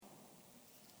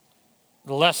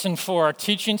The lesson for our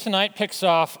teaching tonight picks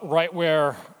up right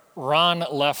where Ron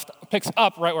left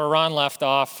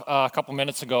off a couple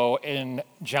minutes ago in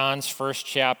John's first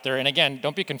chapter. And again,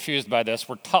 don't be confused by this.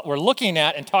 We're looking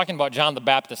at and talking about John the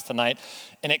Baptist tonight,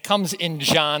 and it comes in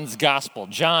John's gospel.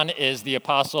 John is the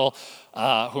apostle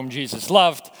whom Jesus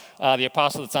loved, the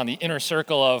apostle that's on the inner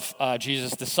circle of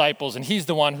Jesus' disciples, and he's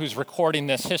the one who's recording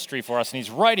this history for us, and he's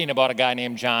writing about a guy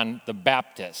named John the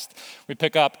Baptist. We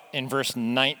pick up in verse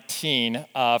 19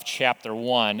 of chapter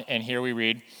 1, and here we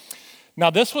read, "Now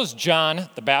this was John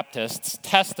the Baptist's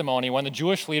testimony when the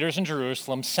Jewish leaders in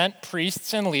Jerusalem sent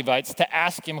priests and Levites to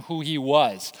ask him who he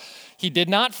was. He did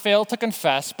not fail to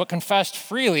confess, but confessed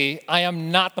freely, 'I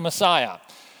am not the Messiah.'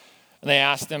 And they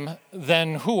asked him,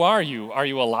 'Then who are you? Are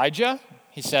you Elijah?'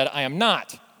 He said, 'I am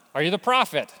not.' 'Are you the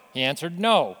prophet?' He answered,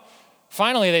 'No.'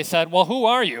 Finally they said, 'Well, who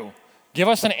are you? Give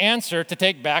us an answer to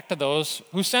take back to those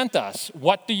who sent us.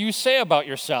 What do you say about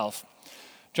yourself?'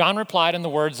 John replied in the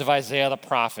words of Isaiah the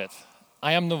prophet,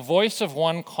 'I am the voice of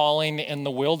one calling in the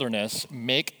wilderness,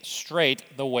 make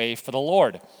straight the way for the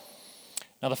Lord.'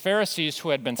 Now the Pharisees who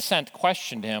had been sent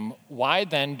questioned him, 'Why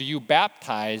then do you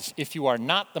baptize if you are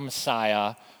not the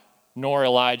Messiah, nor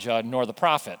Elijah, nor the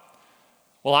prophet?'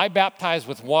 'Well, I baptize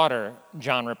with water,'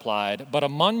 John replied, 'but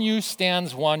among you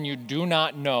stands one you do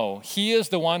not know. He is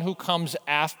the one who comes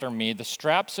after me, the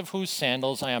straps of whose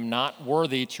sandals I am not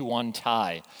worthy to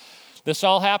untie.' This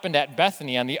all happened at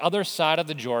Bethany on the other side of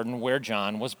the Jordan where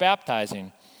John was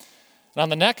baptizing. And on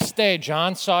the next day,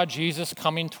 John saw Jesus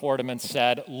coming toward him and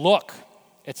said, 'Look,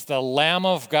 it's the Lamb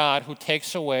of God who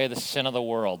takes away the sin of the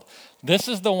world. This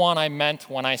is the one I meant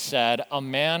when I said, a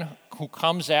man who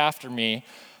comes after me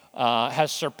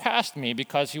has surpassed me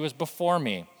because he was before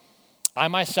me. I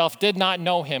myself did not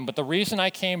know him, but the reason I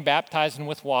came baptizing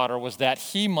with water was that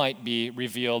he might be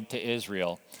revealed to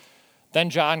Israel.'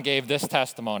 Then John gave this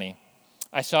testimony.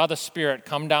 'I saw the Spirit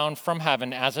come down from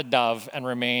heaven as a dove and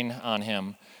remain on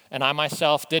him. And I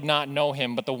myself did not know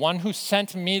him, but the one who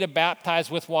sent me to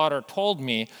baptize with water told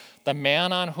me, the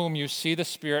man on whom you see the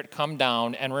Spirit come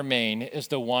down and remain is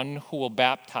the one who will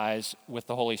baptize with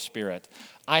the Holy Spirit.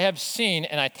 I have seen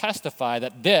and I testify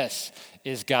that this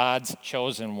is God's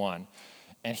chosen one.'"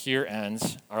 And here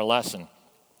ends our lesson.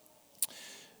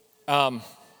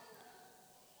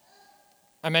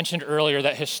 I mentioned earlier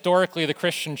that historically the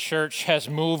Christian church has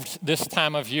moved this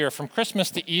time of year from Christmas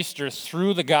to Easter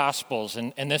through the Gospels,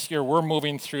 and this year we're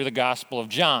moving through the Gospel of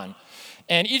John.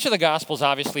 And each of the Gospels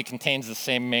obviously contains the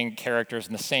same main characters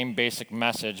and the same basic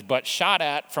message, but shot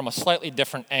at from a slightly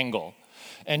different angle.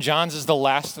 And John's is the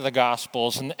last of the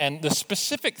Gospels, and the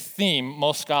specific theme,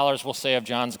 most scholars will say, of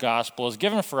John's Gospel is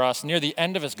given for us near the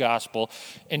end of his Gospel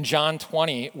in John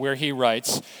 20, where he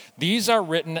writes, "These are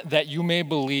written that you may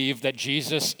believe that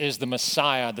Jesus is the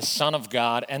Messiah, the Son of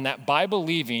God, and that by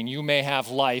believing you may have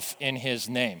life in his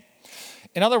name."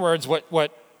 In other words,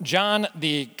 what John,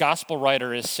 the gospel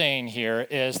writer, is saying here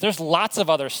is there's lots of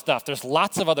other stuff. There's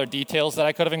lots of other details that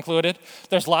I could have included.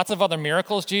 There's lots of other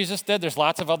miracles Jesus did. There's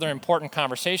lots of other important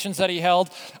conversations that he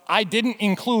held. I didn't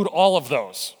include all of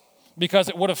those because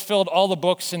it would have filled all the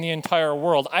books in the entire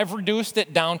world. I've reduced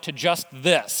it down to just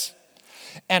this.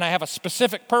 And I have a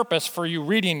specific purpose for you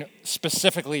reading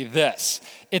specifically this.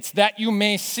 It's that you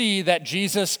may see that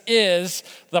Jesus is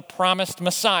the promised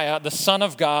Messiah, the Son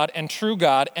of God and true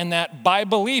God, and that by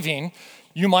believing,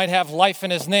 you might have life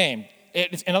in his name.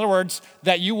 In other words,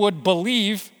 that you would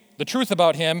believe the truth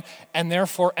about him and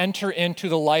therefore enter into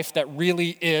the life that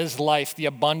really is life, the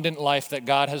abundant life that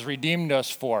God has redeemed us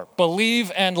for.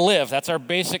 Believe and live. That's our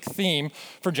basic theme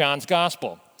for John's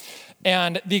gospel.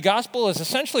 And the gospel is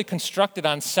essentially constructed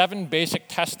on 7 basic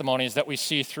testimonies that we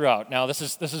see throughout. Now, this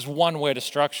is one way to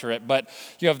structure it, but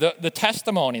you have the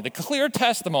testimony, the clear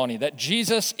testimony that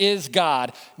Jesus is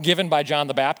God given by John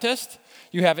the Baptist.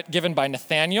 You have it given by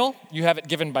Nathanael. You have it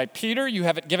given by Peter. You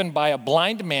have it given by a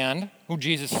blind man who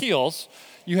Jesus heals.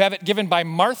 You have it given by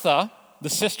Martha, the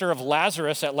sister of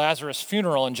Lazarus at Lazarus'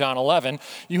 funeral in John 11.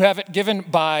 You have it given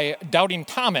by doubting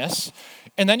Thomas.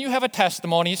 And then you have a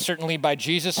testimony, certainly by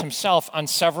Jesus himself on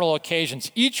several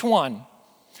occasions. Each one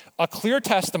a clear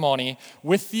testimony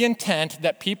with the intent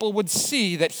that people would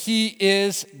see that he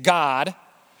is God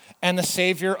and the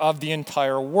Savior of the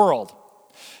entire world.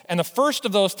 And the first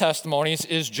of those testimonies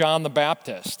is John the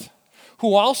Baptist,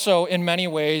 who also in many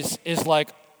ways is like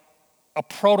a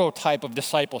prototype of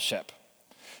discipleship.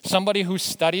 Somebody who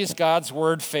studies God's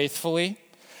word faithfully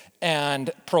and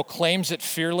proclaims it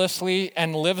fearlessly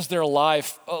and lives their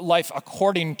life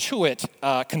according to it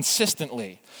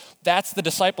consistently. That's the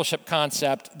discipleship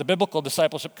concept, the biblical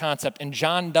discipleship concept, and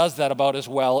John does that about as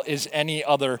well as any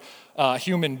other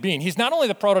human being. He's not only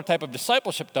the prototype of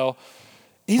discipleship, though,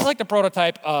 he's like the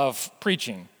prototype of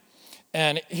preaching.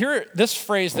 And here, this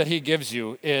phrase that he gives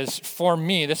you is, for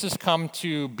me, this has come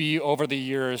to be over the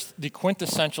years the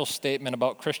quintessential statement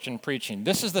about Christian preaching.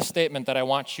 This is the statement that I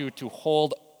want you to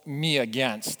hold me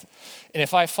against. And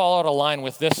if I fall out of line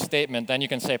with this statement, then you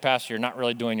can say, Pastor, you're not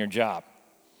really doing your job.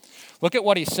 Look at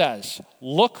what he says.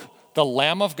 Look, the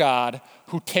Lamb of God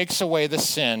who takes away the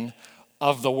sin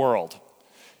of the world.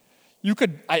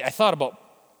 I thought about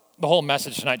the whole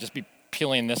message tonight, just be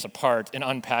peeling this apart and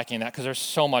unpacking that because there's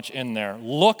so much in there.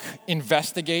 Look,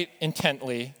 investigate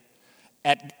intently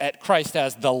at Christ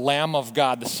as the Lamb of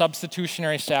God, the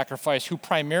substitutionary sacrifice who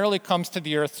primarily comes to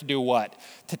the earth to do what?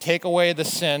 To take away the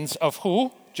sins of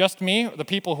who? Just me? The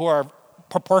people who are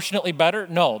proportionately better?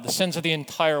 No, the sins of the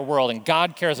entire world. And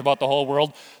God cares about the whole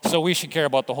world, so we should care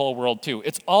about the whole world too.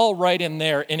 It's all right in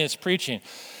there in his preaching.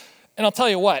 And I'll tell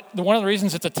you what, one of the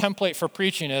reasons it's a template for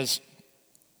preaching is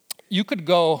you could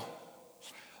go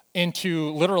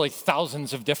into literally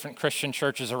thousands of different Christian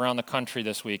churches around the country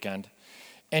this weekend,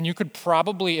 and you could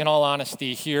probably, in all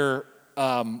honesty, hear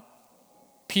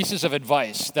pieces of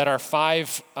advice that are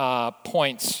 5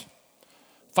 points,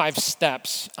 5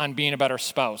 steps on being a better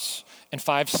spouse, and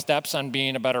 5 steps on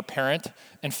being a better parent,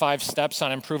 and 5 steps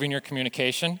on improving your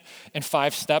communication, and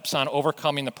 5 steps on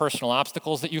overcoming the personal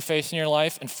obstacles that you face in your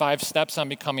life, and 5 steps on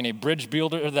becoming a bridge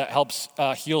builder that helps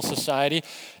heal society.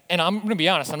 And I'm going to be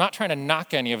honest, I'm not trying to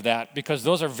knock any of that because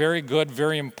those are very good,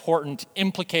 very important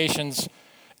implications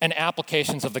and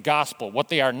applications of the gospel. What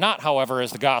they are not, however,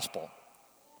 is the gospel.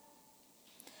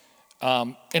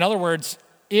 In other words,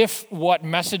 if what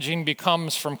messaging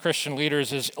becomes from Christian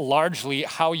leaders is largely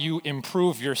how you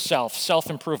improve yourself,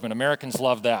 self-improvement, Americans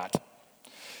love that.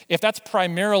 If that's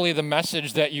primarily the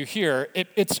message that you hear,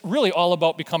 it's really all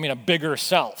about becoming a bigger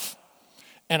self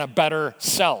and a better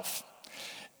self.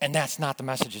 And that's not the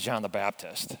message of John the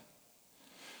Baptist.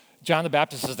 John the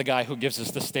Baptist is the guy who gives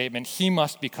us the statement, he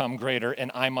must become greater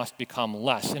and I must become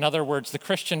less. In other words, the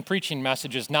Christian preaching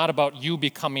message is not about you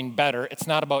becoming better. It's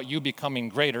not about you becoming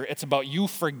greater. It's about you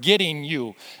forgetting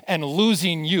you and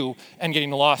losing you and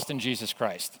getting lost in Jesus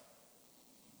Christ.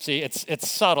 See, it's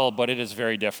subtle, but it is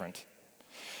very different.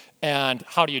 And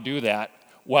how do you do that?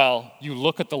 Well, you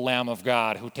look at the Lamb of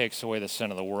God who takes away the sin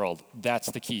of the world.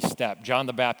 That's the key step. John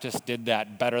the Baptist did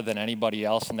that better than anybody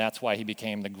else, and that's why he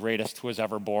became the greatest who was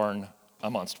ever born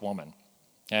amongst women.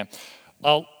 Okay?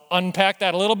 I'll unpack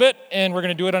that a little bit, and we're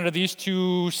going to do it under these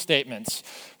 2 statements.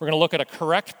 We're going to look at a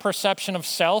correct perception of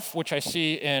self, which I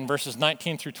see in verses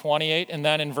 19 through 28, and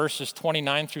then in verses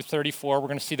 29 through 34, we're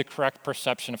going to see the correct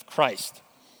perception of Christ.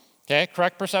 Okay,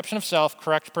 correct perception of self,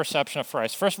 correct perception of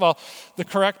Christ. First of all, the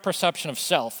correct perception of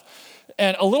self.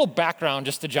 And a little background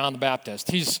just to John the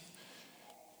Baptist. He's,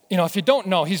 if you don't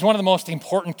know, he's one of the most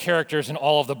important characters in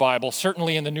all of the Bible,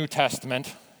 certainly in the New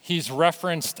Testament. He's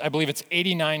referenced, I believe it's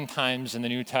 89 times in the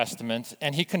New Testament,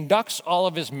 and he conducts all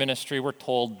of his ministry, we're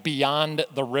told, beyond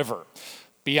the river.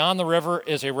 Beyond the river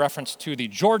is a reference to the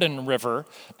Jordan River,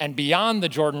 and beyond the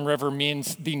Jordan River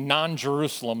means the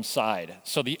non-Jerusalem side,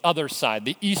 so the other side,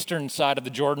 the eastern side of the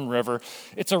Jordan River.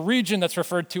 It's a region that's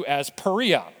referred to as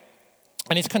Perea,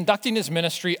 and he's conducting his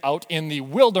ministry out in the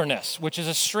wilderness, which is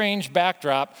a strange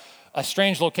backdrop, a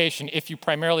strange location if you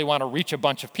primarily want to reach a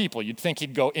bunch of people. You'd think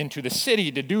he'd go into the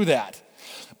city to do that.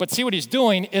 But see, what he's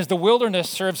doing is the wilderness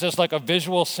serves as like a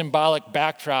visual symbolic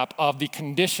backdrop of the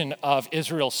condition of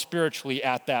Israel spiritually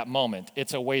at that moment.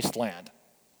 It's a wasteland.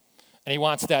 And he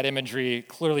wants that imagery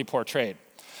clearly portrayed.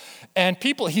 And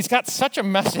he's got such a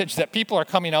message that people are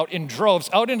coming out in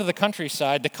droves out into the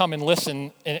countryside to come and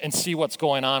listen and see what's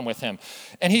going on with him.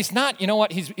 And he's not,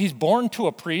 he's born to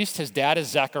a priest. His dad is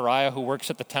Zechariah, who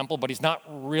works at the temple, but he's not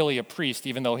really a priest,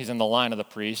 even though he's in the line of the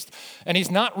priest. And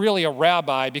he's not really a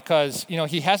rabbi because,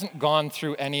 he hasn't gone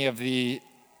through any of the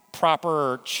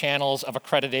proper channels of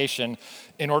accreditation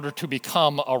in order to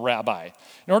become a rabbi.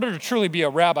 In order to truly be a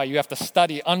rabbi, you have to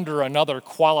study under another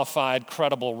qualified,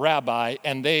 credible rabbi,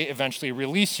 and they eventually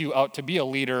release you out to be a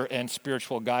leader and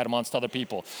spiritual guide amongst other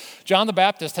people. John the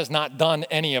Baptist has not done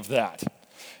any of that.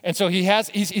 And so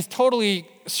he's totally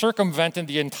circumvented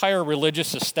the entire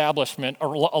religious establishment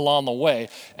along the way,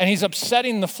 and he's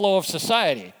upsetting the flow of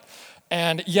society.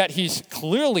 And yet he's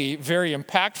clearly very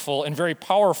impactful and very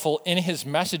powerful in his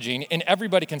messaging, and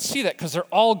everybody can see that because they're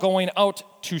all going out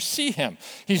to see him.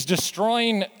 He's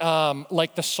destroying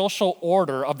the social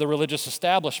order of the religious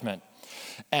establishment.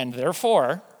 And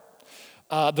therefore,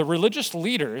 the religious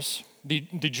leaders, the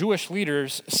Jewish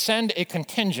leaders, send a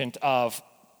contingent of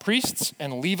priests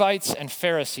and Levites and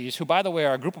Pharisees, who, by the way,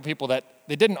 are a group of people that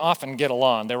they didn't often get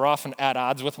along. They were often at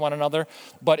odds with one another.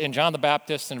 But in John the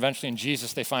Baptist and eventually in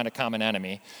Jesus, they find a common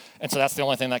enemy. And so that's the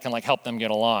only thing that can help them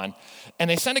get along. And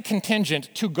they send a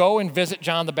contingent to go and visit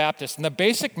John the Baptist. And the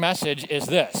basic message is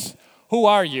this: who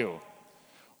are you?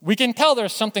 We can tell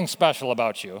there's something special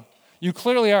about you. You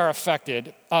clearly are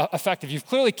effective. You've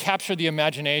clearly captured the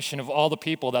imagination of all the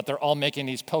people that they're all making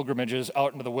these pilgrimages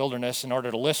out into the wilderness in order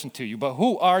to listen to you. But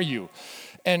who are you?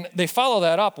 And they follow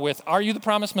that up with, are you the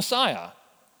promised Messiah?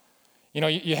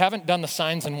 You haven't done the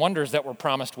signs and wonders that were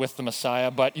promised with the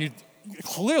Messiah, but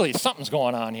clearly something's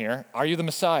going on here. Are you the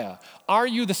Messiah? Are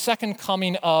you the second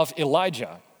coming of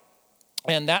Elijah?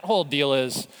 And that whole deal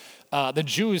is the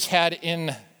Jews had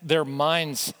in their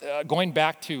minds, going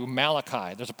back to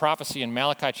Malachi. There's a prophecy in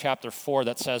Malachi chapter 4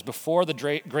 that says, before the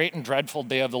great and dreadful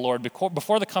day of the Lord,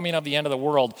 before the coming of the end of the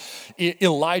world,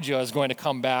 Elijah is going to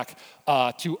come back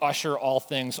to usher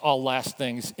all last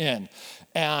things in.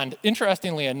 And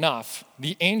interestingly enough,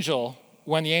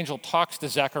 when the angel talks to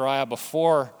Zechariah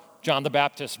before John the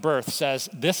Baptist's birth, says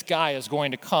this guy is going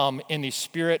to come in the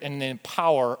spirit and the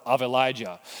power of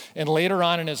Elijah. And later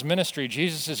on in his ministry,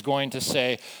 Jesus is going to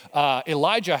say,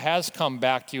 Elijah has come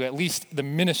back to you, at least the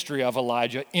ministry of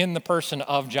Elijah, in the person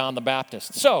of John the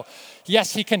Baptist. So,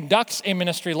 yes, he conducts a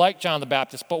ministry like John the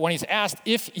Baptist, but when he's asked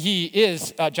if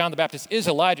John the Baptist is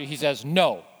Elijah, he says,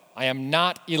 no, I am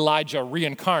not Elijah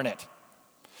reincarnate.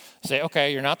 Say,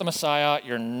 okay, you're not the Messiah,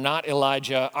 you're not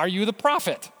Elijah, are you the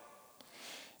prophet?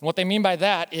 And what they mean by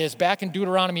that is back in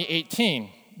Deuteronomy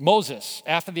 18, Moses,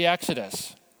 after the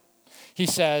Exodus, he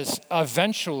says,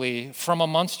 eventually from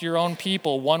amongst your own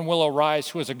people, one will arise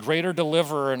who is a greater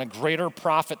deliverer and a greater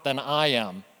prophet than I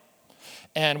am.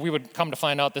 And we would come to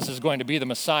find out this is going to be the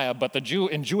Messiah, but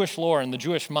in Jewish lore, in the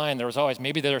Jewish mind, there was always,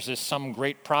 maybe there's some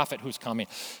great prophet who's coming.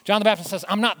 John the Baptist says,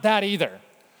 I'm not that either.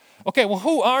 Okay, well,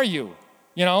 who are you?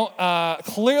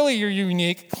 Clearly you're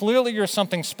unique, clearly you're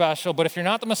something special, but if you're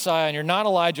not the Messiah and you're not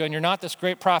Elijah and you're not this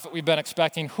great prophet we've been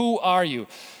expecting, who are you?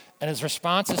 And his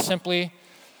response is simply,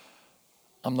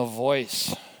 I'm the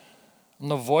voice. I'm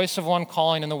the voice of one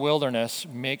calling in the wilderness,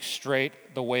 make straight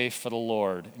the way for the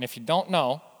Lord. And if you don't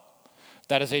know,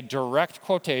 that is a direct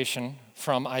quotation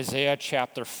from Isaiah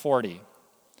chapter 40.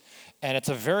 And it's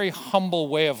a very humble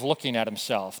way of looking at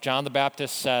himself. John the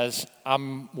Baptist says,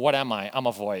 what am I? I'm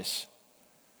a voice.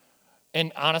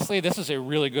 And honestly, this is a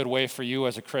really good way for you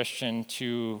as a Christian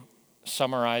to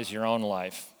summarize your own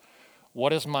life.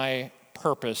 What is my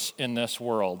purpose in this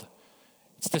world?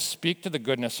 It's to speak to the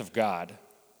goodness of God.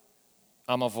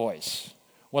 I'm a voice.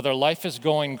 Whether life is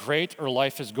going great or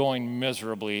life is going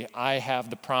miserably, I have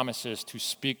the promises to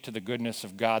speak to the goodness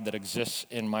of God that exists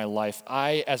in my life.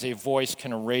 I, as a voice,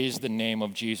 can raise the name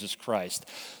of Jesus Christ.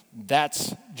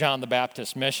 That's John the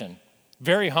Baptist's mission.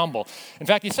 Very humble. In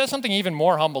fact, he says something even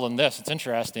more humble than this. It's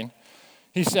interesting.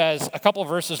 He says, a couple of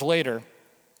verses later,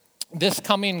 this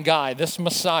coming guy, this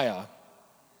Messiah,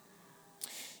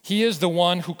 he is the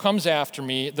one who comes after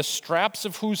me, the straps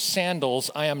of whose sandals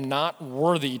I am not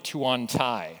worthy to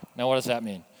untie. Now, what does that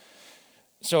mean?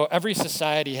 So every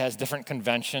society has different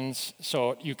conventions,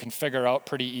 so you can figure out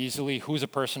pretty easily who's a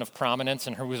person of prominence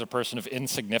and who's a person of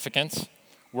insignificance.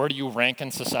 Where do you rank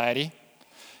in society?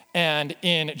 And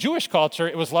in Jewish culture,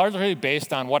 it was largely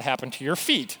based on what happened to your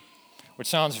feet, which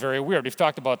sounds very weird. We've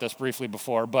talked about this briefly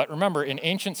before, but remember, in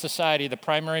ancient society, the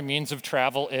primary means of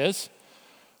travel is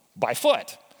by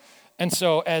foot. And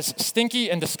so as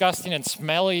stinky and disgusting and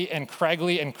smelly and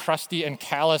craggly and crusty and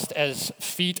calloused as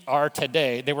feet are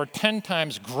today, they were 10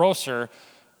 times grosser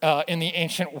in the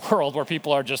ancient world where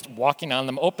people are just walking on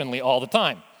them openly all the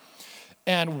time.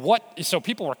 And so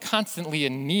people were constantly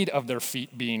in need of their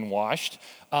feet being washed,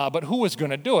 but who was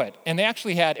going to do it? And they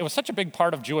actually it was such a big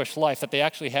part of Jewish life that they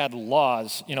actually had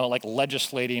laws, like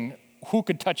legislating who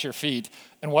could touch your feet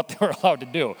and what they were allowed to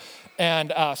do.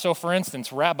 And so for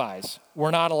instance, rabbis were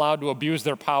not allowed to abuse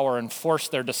their power and force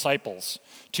their disciples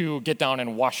to get down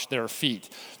and wash their feet.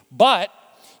 But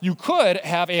you could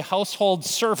have a household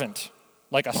servant,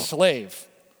 like a slave,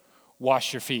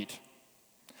 wash your feet.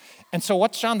 And so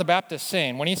what's John the Baptist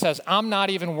saying when he says, I'm not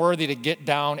even worthy to get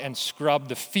down and scrub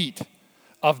the feet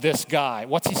of this guy?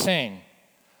 What's he saying?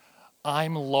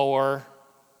 I'm lower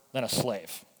than a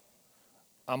slave.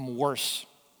 I'm worse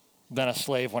than a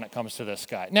slave when it comes to this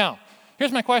guy. Now,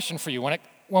 here's my question for you.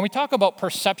 When we talk about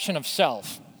perception of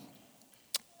self,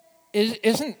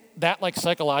 isn't that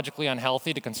psychologically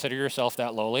unhealthy to consider yourself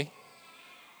that lowly?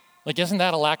 Isn't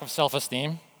that a lack of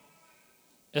self-esteem?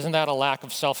 Isn't that a lack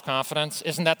of self-confidence?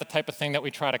 Isn't that the type of thing that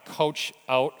we try to coach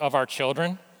out of our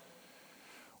children?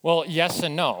 Well, yes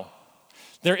and no.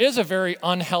 There is a very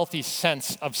unhealthy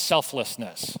sense of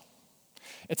selflessness.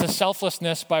 It's a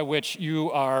selflessness by which you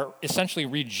are essentially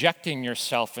rejecting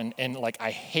yourself and like,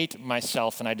 I hate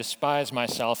myself and I despise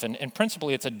myself, and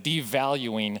principally it's a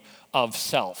devaluing of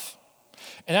self.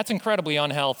 And that's incredibly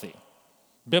unhealthy,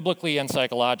 biblically and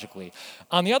psychologically.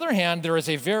 On the other hand, there is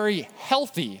a very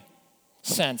healthy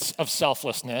sense of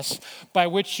selflessness by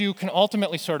which you can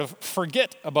ultimately sort of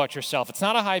forget about yourself. It's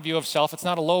not a high view of self, it's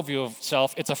not a low view of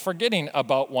self, it's a forgetting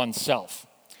about oneself.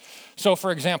 So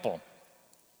for example,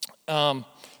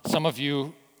 some of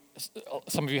you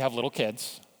have little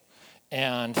kids,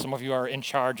 and some of you are in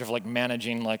charge of like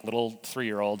managing like little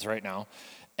 3-year-olds right now.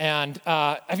 And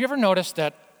have you ever noticed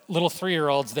that little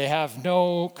 3-year-olds, they have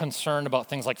no concern about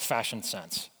things like fashion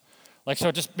sense? Like, so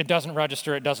it doesn't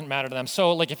register, it doesn't matter to them.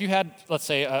 So like if you had, let's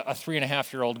say, a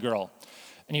 3.5-year-old girl,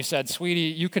 and you said, sweetie,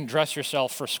 you can dress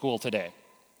yourself for school today.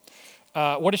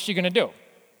 What is she gonna do?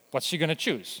 What's she gonna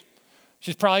choose?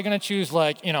 She's probably gonna choose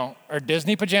like, her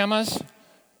Disney pajamas,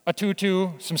 a tutu,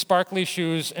 some sparkly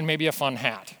shoes, and maybe a fun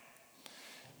hat.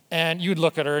 And you'd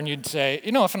look at her and you'd say,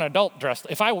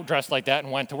 if I dressed like that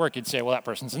and went to work, you'd say, well, that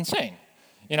person's insane.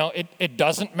 It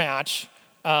doesn't match.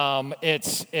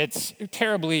 It's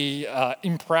terribly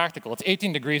impractical. It's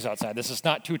 18 degrees outside. This is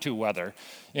not tutu weather.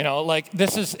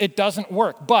 It doesn't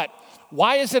work. But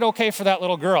why is it okay for that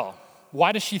little girl?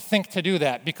 Why does she think to do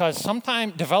that? Because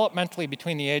sometime developmentally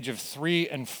between the age of 3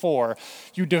 and 4,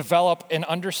 you develop an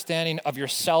understanding of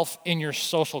yourself in your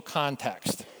social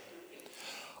context.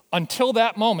 Until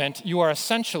that moment, you are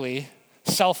essentially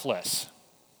selfless.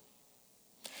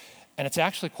 And it's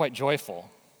actually quite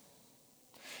joyful.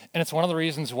 And it's one of the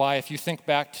reasons why, if you think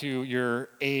back to your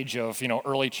age of,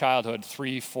 early childhood,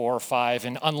 3, 4, 5,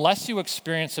 and unless you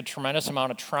experience a tremendous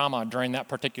amount of trauma during that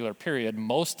particular period,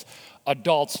 most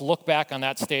adults look back on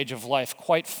that stage of life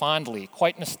quite fondly,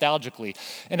 quite nostalgically.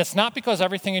 And it's not because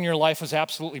everything in your life was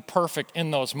absolutely perfect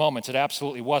in those moments. It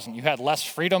absolutely wasn't. You had less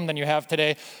freedom than you have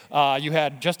today. You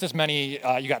had just as many,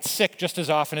 you got sick just as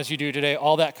often as you do today,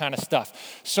 all that kind of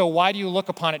stuff. So why do you look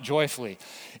upon it joyfully?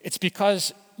 It's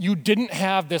because you didn't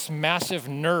have this massive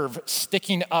nerve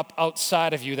sticking up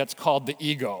outside of you that's called the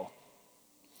ego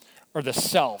or the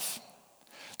self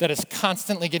that is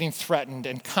constantly getting threatened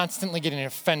and constantly getting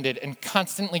offended and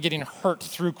constantly getting hurt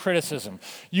through criticism.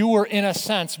 You were, in a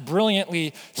sense,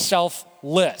 brilliantly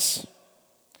selfless.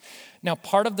 Now,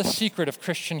 part of the secret of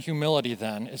Christian humility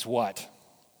then is what?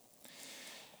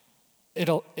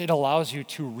 It allows you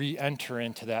to re-enter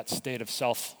into that state of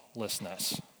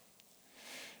selflessness.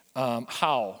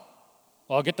 How?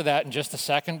 Well, I'll get to that in just a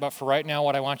second, but for right now,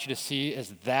 what I want you to see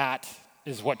is that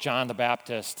is what John the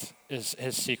Baptist, his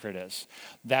secret is.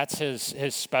 That's his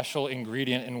special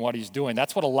ingredient in what he's doing.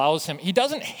 That's what allows him. He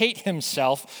doesn't hate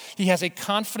himself. He has a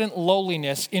confident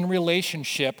lowliness in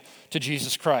relationship to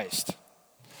Jesus Christ.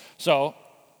 So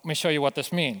let me show you what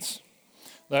this means.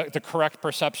 The correct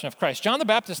perception of Christ. John the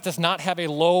Baptist does not have a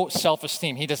low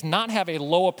self-esteem. He does not have a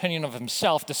low opinion of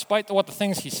himself, despite what the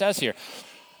things he says here.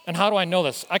 And how do I know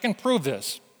this? I can prove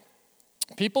this.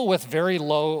 People with very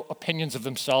low opinions of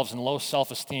themselves and low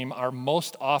self-esteem are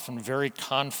most often very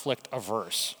conflict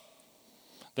averse.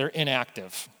 They're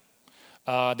inactive.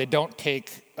 They don't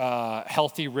take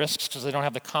healthy risks because they don't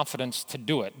have the confidence to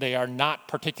do it. They are not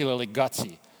particularly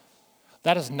gutsy.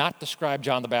 That does not describe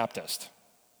John the Baptist.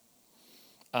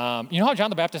 You know how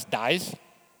John the Baptist dies?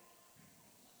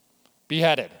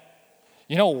 Beheaded.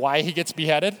 You know why he gets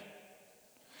beheaded?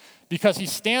 Because he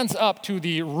stands up to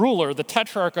the ruler, the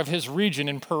tetrarch of his region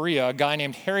in Perea, a guy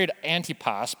named Herod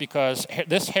Antipas, because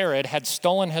this Herod had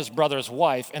stolen his brother's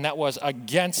wife, and that was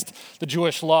against the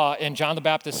Jewish law. And John the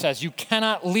Baptist says, you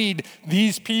cannot lead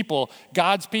these people,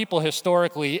 God's people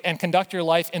historically, and conduct your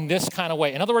life in this kind of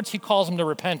way. In other words, he calls them to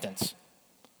repentance.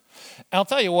 And I'll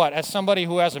tell you what, as somebody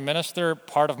who, as a minister,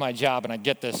 part of my job, and I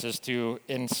get this, is to,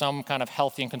 in some kind of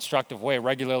healthy and constructive way,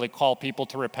 regularly call people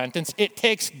to repentance. It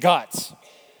takes guts.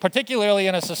 Particularly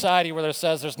in a society where there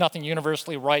says there's nothing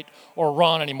universally right or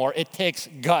wrong anymore. It takes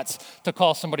guts to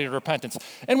call somebody to repentance.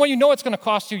 And when you know it's going to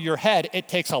cost you your head, it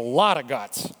takes a lot of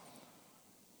guts.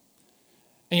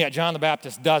 And yet John the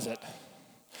Baptist does it.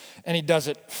 And he does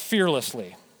it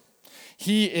fearlessly.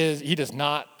 He's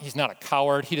not a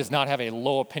coward. He does not have a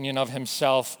low opinion of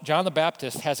himself. John the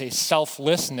Baptist has a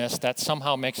selflessness that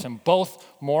somehow makes him both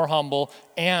more humble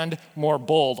and more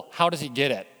bold. How does he get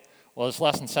it? Well, this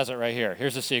lesson says it right here.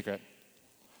 Here's the secret.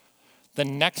 The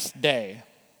next day,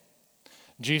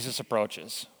 Jesus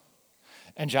approaches.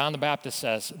 And John the Baptist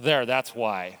says, that's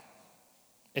why.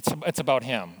 It's about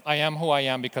him. I am who I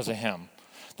am because of him.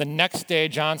 The next day,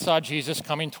 John saw Jesus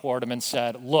coming toward him and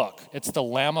said, "Look, it's the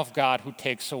Lamb of God who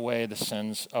takes away the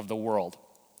sins of the world."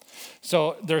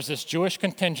 So there's this Jewish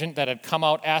contingent that had come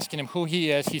out asking him who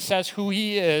he is. He says who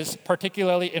he is,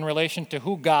 particularly in relation to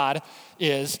who God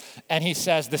is. And he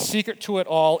says the secret to it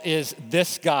all is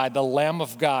this guy, the Lamb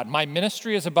of God. My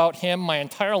ministry is about him. My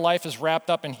entire life is wrapped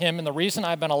up in him. And the reason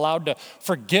I've been allowed to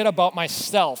forget about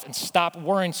myself and stop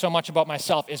worrying so much about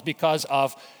myself is because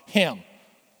of him.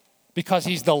 Because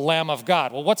he's the Lamb of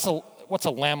God. Well, what's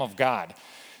a Lamb of God?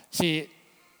 See,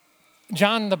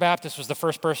 John the Baptist was the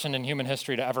first person in human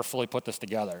history to ever fully put this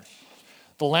together.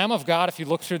 The Lamb of God, if you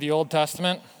look through the Old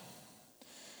Testament,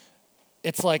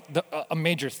 it's like a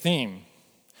major theme.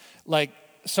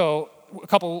 So a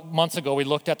couple months ago, we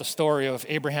looked at the story of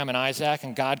Abraham and Isaac,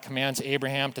 and God commands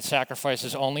Abraham to sacrifice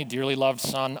his only dearly loved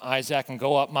son, Isaac, and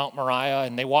go up Mount Moriah,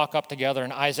 and they walk up together,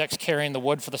 and Isaac's carrying the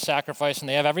wood for the sacrifice, and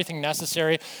they have everything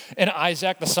necessary, and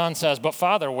Isaac, the son, says, "But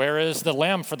Father, where is the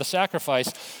lamb for the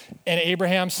sacrifice?" And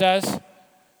Abraham says,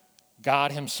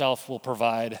 "God himself will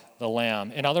provide the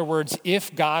lamb." In other words,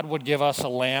 if God would give us a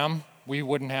lamb, we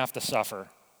wouldn't have to suffer.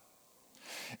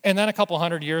 And then a couple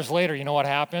hundred years later, you know what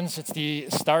happens? It's the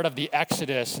start of the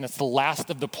Exodus, and it's the last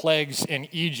of the plagues in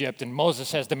Egypt. And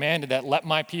Moses has demanded that, "Let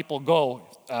my people go,"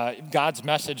 God's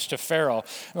message to Pharaoh.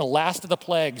 And the last of the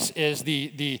plagues is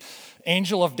the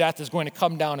angel of death is going to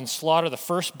come down and slaughter the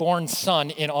firstborn son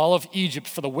in all of Egypt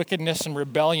for the wickedness and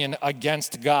rebellion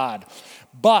against God.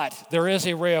 But there is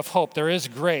a ray of hope. There is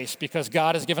grace, because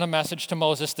God has given a message to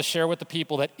Moses to share with the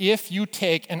people that if you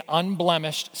take an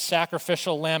unblemished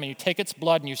sacrificial lamb and you take its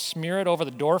blood and you smear it over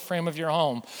the doorframe of your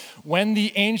home, when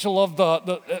the angel of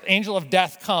the angel of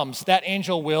death comes, that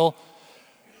angel will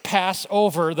pass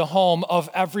over the home of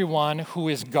everyone who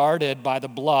is guarded by the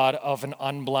blood of an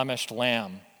unblemished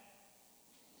lamb.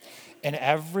 And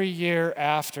every year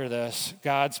after this,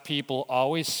 God's people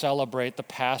always celebrate the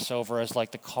Passover as like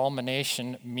the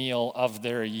culmination meal of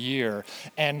their year.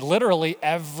 And literally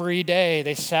every day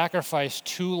they sacrifice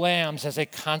 2 lambs as a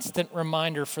constant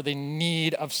reminder for the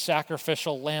need of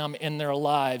sacrificial lamb in their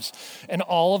lives. And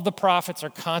all of the prophets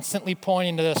are constantly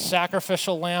pointing to the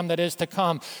sacrificial lamb that is to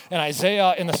come. And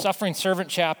Isaiah, in the suffering servant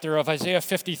chapter of Isaiah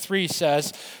 53,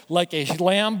 says, "Like a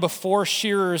lamb before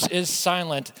shearers is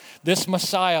silent, this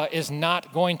Messiah is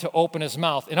not going to open his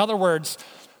mouth." In other words,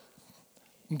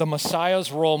 the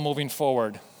Messiah's role moving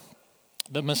forward,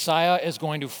 the Messiah is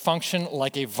going to function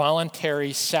like a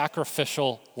voluntary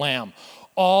sacrificial lamb.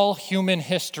 All human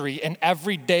history and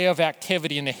every day of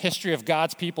activity in the history of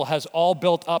God's people has all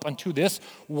built up unto this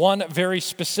one very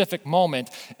specific moment.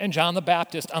 And John the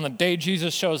Baptist, on the day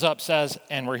Jesus shows up, says,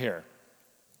 "And we're here."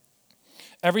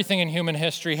 Everything in human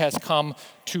history has come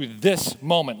to this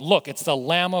moment. Look, it's the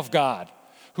Lamb of God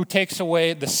who takes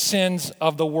away the sins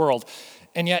of the world.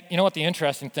 And yet, you know what the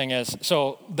interesting thing is?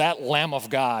 So that Lamb of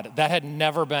God,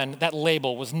 that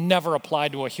label was never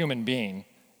applied to a human being.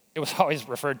 It was always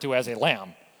referred to as a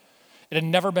lamb. It had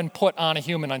never been put on a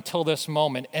human until this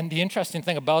moment. And the interesting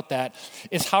thing about that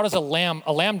is, how does a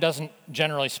lamb doesn't,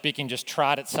 generally speaking, just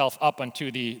trot itself up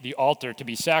onto the altar to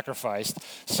be sacrificed.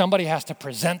 Somebody has to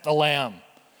present the lamb.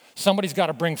 Somebody's got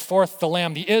to bring forth the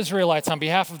lamb. The Israelites, on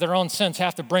behalf of their own sins,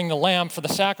 have to bring the lamb for the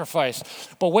sacrifice.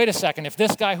 But wait a second, if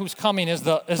this guy who's coming is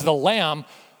the lamb,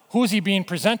 who's he being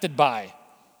presented by?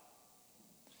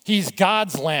 He's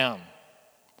God's lamb.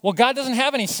 Well, God doesn't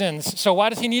have any sins, so why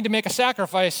does he need to make a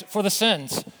sacrifice for the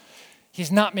sins?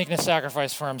 He's not making a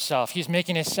sacrifice for himself. He's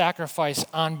making a sacrifice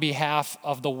on behalf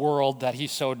of the world that he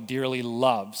so dearly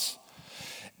loves.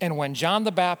 And when John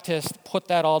the Baptist put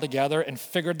that all together and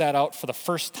figured that out for the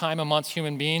first time amongst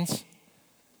human beings,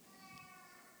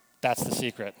 that's the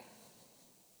secret.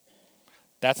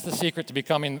 That's the secret to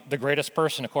becoming the greatest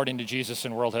person according to Jesus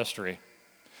in world history.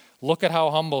 Look at how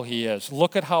humble he is.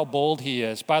 Look at how bold he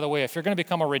is. By the way, if you're going to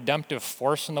become a redemptive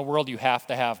force in the world, you have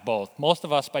to have both. Most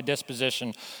of us, by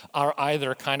disposition, are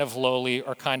either kind of lowly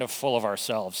or kind of full of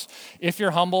ourselves. If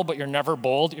you're humble but you're never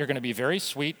bold, you're going to be very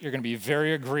sweet, you're going to be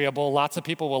very agreeable, lots of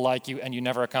people will like you, and you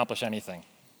never accomplish anything.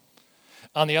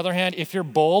 On the other hand, if you're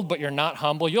bold but you're not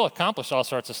humble, you'll accomplish all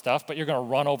sorts of stuff, but you're going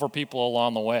to run over people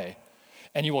along the way.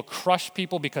 And you will crush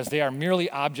people because they are merely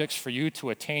objects for you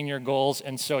to attain your goals.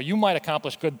 And so you might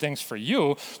accomplish good things for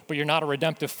you, but you're not a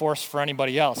redemptive force for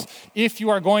anybody else. If you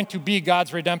are going to be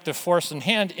God's redemptive force in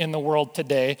hand in the world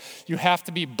today, you have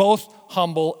to be both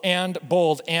humble and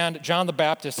bold. And John the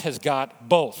Baptist has got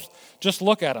both. Just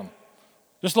look at him.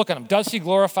 Just look at him. Does he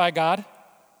glorify God?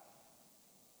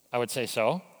 I would say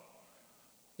so.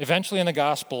 Eventually in the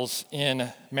Gospels,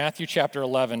 in Matthew chapter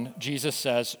 11, Jesus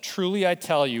says, "Truly I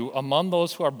tell you, among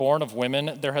those who are born of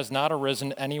women, there has not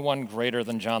arisen anyone greater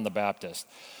than John the Baptist."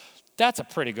 That's a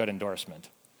pretty good endorsement.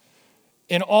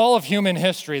 In all of human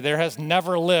history, there has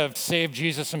never lived, save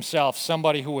Jesus himself,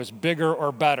 somebody who was bigger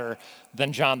or better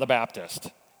than John the Baptist.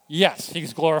 Yes,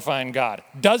 he's glorifying God.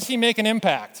 Does he make an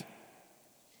impact?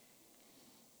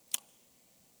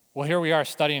 Well, here we are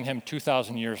studying him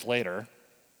 2,000 years later.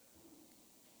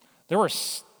 There were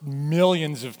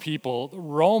millions of people. The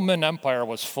Roman Empire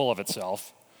was full of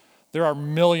itself. There are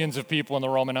millions of people in the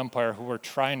Roman Empire who were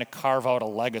trying to carve out a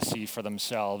legacy for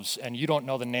themselves, and you don't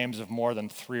know the names of more than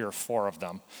 3 or 4 of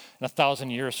them. In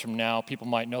 1,000 years from now, people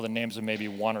might know the names of maybe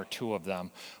 1 or 2 of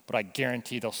them, but I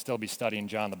guarantee they'll still be studying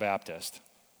John the Baptist.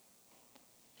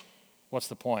 What's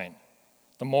the point?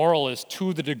 The moral is,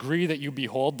 to the degree that you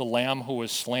behold the Lamb who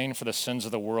was slain for the sins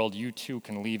of the world, you too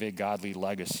can leave a godly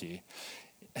legacy.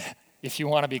 If you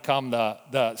want to become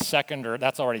the second, or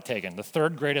that's already taken, the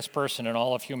third greatest person in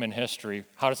all of human history,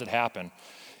 how does it happen?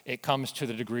 It comes to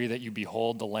the degree that you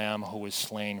behold the Lamb who was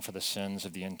slain for the sins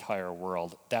of the entire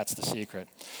world. That's the secret.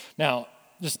 Now,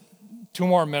 just 2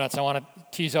 more minutes, I want to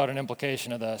tease out an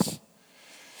implication of this.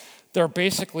 There are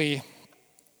basically,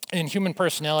 in human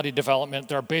personality development,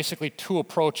 there are basically 2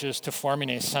 approaches to forming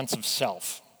a sense of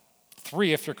self.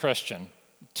 3 if you're Christian.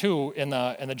 2 in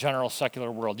the general secular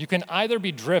world. You can either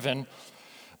be driven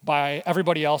by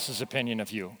everybody else's opinion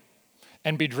of you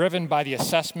and be driven by the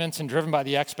assessments and driven by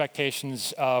the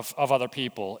expectations of other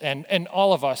people. And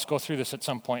all of us go through this at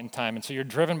some point in time. And so you're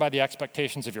driven by the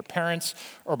expectations of your parents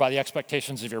or by the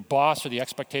expectations of your boss or the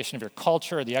expectation of your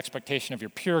culture or the expectation of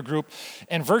your peer group.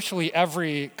 And virtually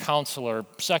every counselor,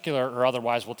 secular or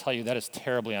otherwise, will tell you that is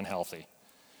terribly unhealthy.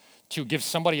 To give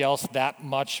somebody else that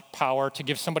much power, to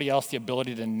give somebody else the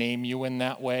ability to name you in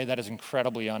that way, that is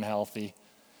incredibly unhealthy.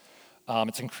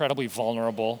 It's incredibly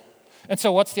vulnerable. And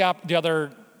so what's the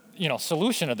other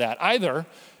solution to that? Either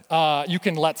you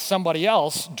can let somebody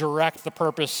else direct the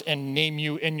purpose and name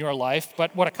you in your life,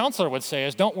 but what a counselor would say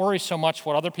is, don't worry so much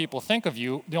what other people think of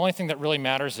you. The only thing that really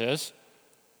matters is,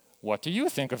 what do you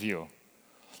think of you?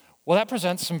 Well, that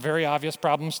presents some very obvious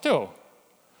problems too.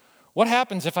 What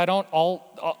happens if I don't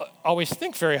always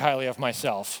think very highly of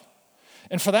myself?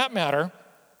 And for that matter,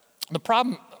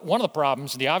 one of the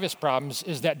problems, the obvious problems,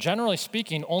 is that generally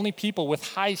speaking, only people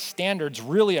with high standards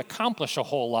really accomplish a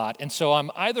whole lot. And so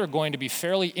I'm either going to be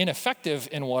fairly ineffective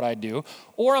in what I do,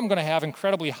 or I'm going to have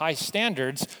incredibly high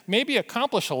standards, maybe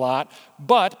accomplish a lot,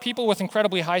 but people with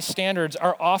incredibly high standards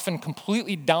are often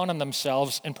completely down on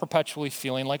themselves and perpetually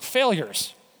feeling like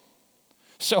failures.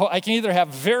 So I can either have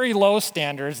very low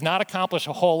standards, not accomplish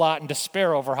a whole lot, and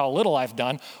despair over how little I've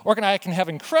done, or I can have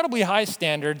incredibly high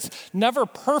standards, never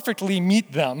perfectly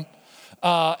meet them,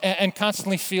 and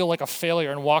constantly feel like a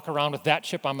failure and walk around with that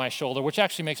chip on my shoulder, which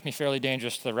actually makes me fairly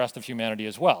dangerous to the rest of humanity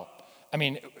as well. I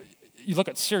mean, you look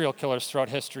at serial killers throughout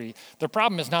history, their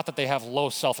problem is not that they have low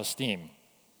self-esteem.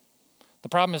 The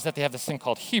problem is that they have this thing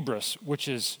called hubris, which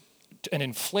is an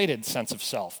inflated sense of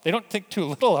self. They don't think too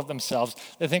little of themselves,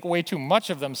 they think way too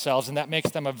much of themselves, and that makes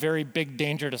them a very big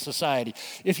danger to society.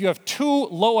 If you have too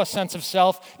low a sense of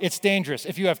self, it's dangerous.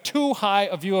 If you have too high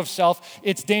a view of self,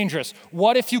 it's dangerous.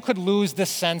 What if you could lose the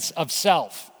sense of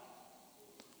self?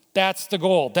 That's the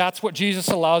goal. That's what Jesus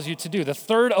allows you to do. The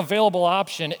third available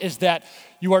option is that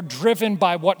you are driven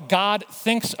by what God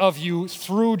thinks of you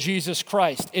through Jesus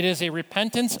Christ. It is a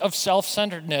repentance of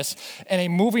self-centeredness and a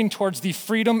moving towards the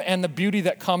freedom and the beauty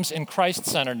that comes in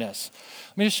Christ-centeredness.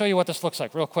 Let me just show you what this looks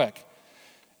like real quick.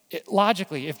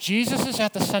 Logically, if Jesus is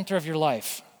at the center of your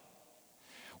life,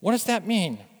 what does that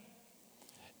mean?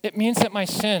 It means that my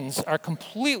sins are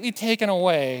completely taken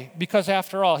away because,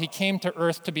 after all, he came to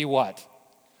earth to be what?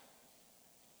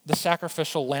 The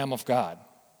sacrificial Lamb of God.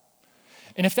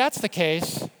 And if that's the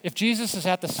case, if Jesus is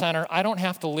at the center, I don't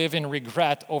have to live in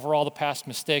regret over all the past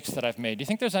mistakes that I've made. Do you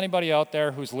think there's anybody out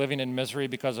there who's living in misery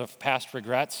because of past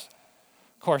regrets?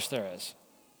 Of course there is.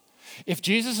 If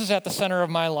Jesus is at the center of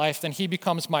my life, then he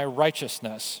becomes my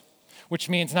righteousness, which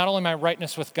means not only my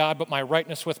rightness with God, but my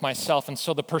rightness with myself. And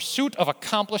so the pursuit of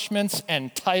accomplishments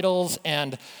and titles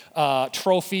and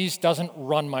trophies doesn't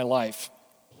run my life.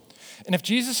 And if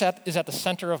Jesus is at the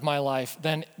center of my life,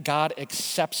 then God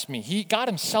accepts me. God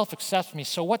himself accepts me.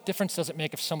 So what difference does it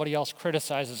make if somebody else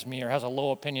criticizes me or has a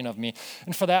low opinion of me?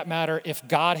 And for that matter, if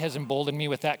God has emboldened me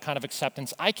with that kind of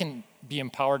acceptance, I can be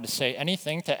empowered to say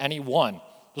anything to anyone,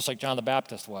 just like John the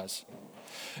Baptist was.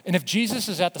 And if Jesus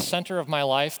is at the center of my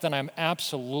life, then I'm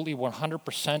absolutely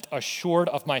 100% assured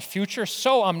of my future,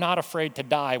 so I'm not afraid to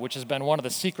die, which has been one of the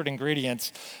secret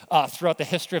ingredients throughout the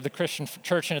history of the Christian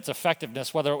church and its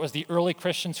effectiveness, whether it was the early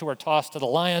Christians who were tossed to the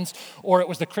lions, or it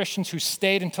was the Christians who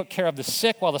stayed and took care of the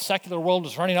sick while the secular world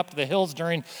was running up to the hills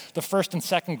during the first and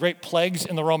second great plagues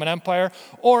in the Roman Empire,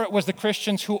 or it was the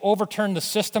Christians who overturned the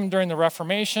system during the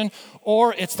Reformation,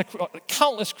 or it's the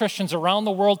countless Christians around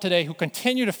the world today who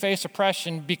continue to face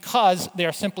oppression because they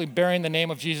are simply bearing the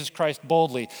name of Jesus Christ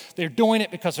boldly. They're doing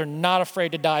it because they're not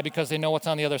afraid to die, because they know what's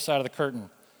on the other side of the curtain.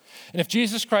 And if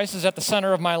Jesus Christ is at the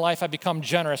center of my life, I become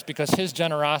generous because his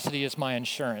generosity is my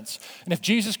insurance. And if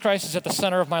Jesus Christ is at the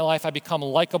center of my life, I become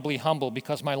likably humble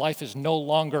because my life is no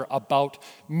longer about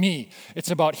me.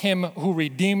 It's about him who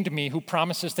redeemed me, who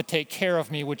promises to take care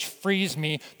of me, which frees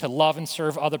me to love and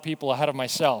serve other people ahead of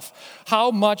myself.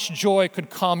 How much joy could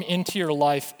come into your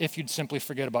life if you'd simply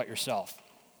forget about yourself?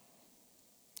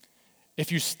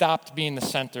 If you stopped being the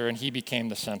center and he became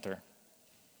the center.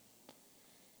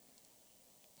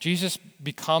 Jesus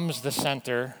becomes the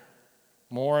center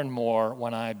more and more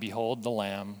when I behold the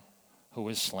Lamb who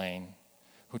is slain,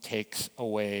 who takes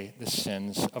away the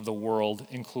sins of the world,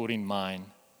 including mine.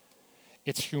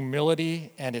 It's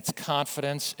humility and it's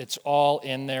confidence. It's all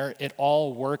in there. It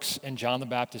all works, and John the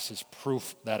Baptist is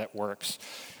proof that it works.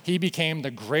 He became the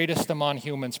greatest among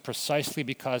humans precisely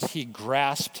because he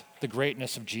grasped the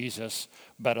greatness of Jesus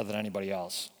better than anybody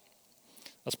else.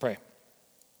 Let's pray.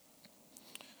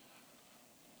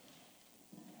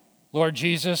 Lord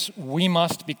Jesus, we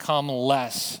must become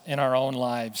less in our own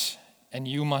lives, and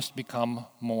you must become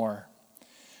more.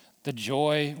 The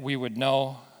joy we would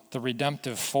know, the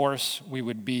redemptive force we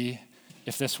would be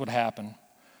if this would happen.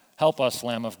 Help us,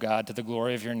 Lamb of God, to the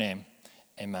glory of your name.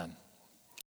 Amen.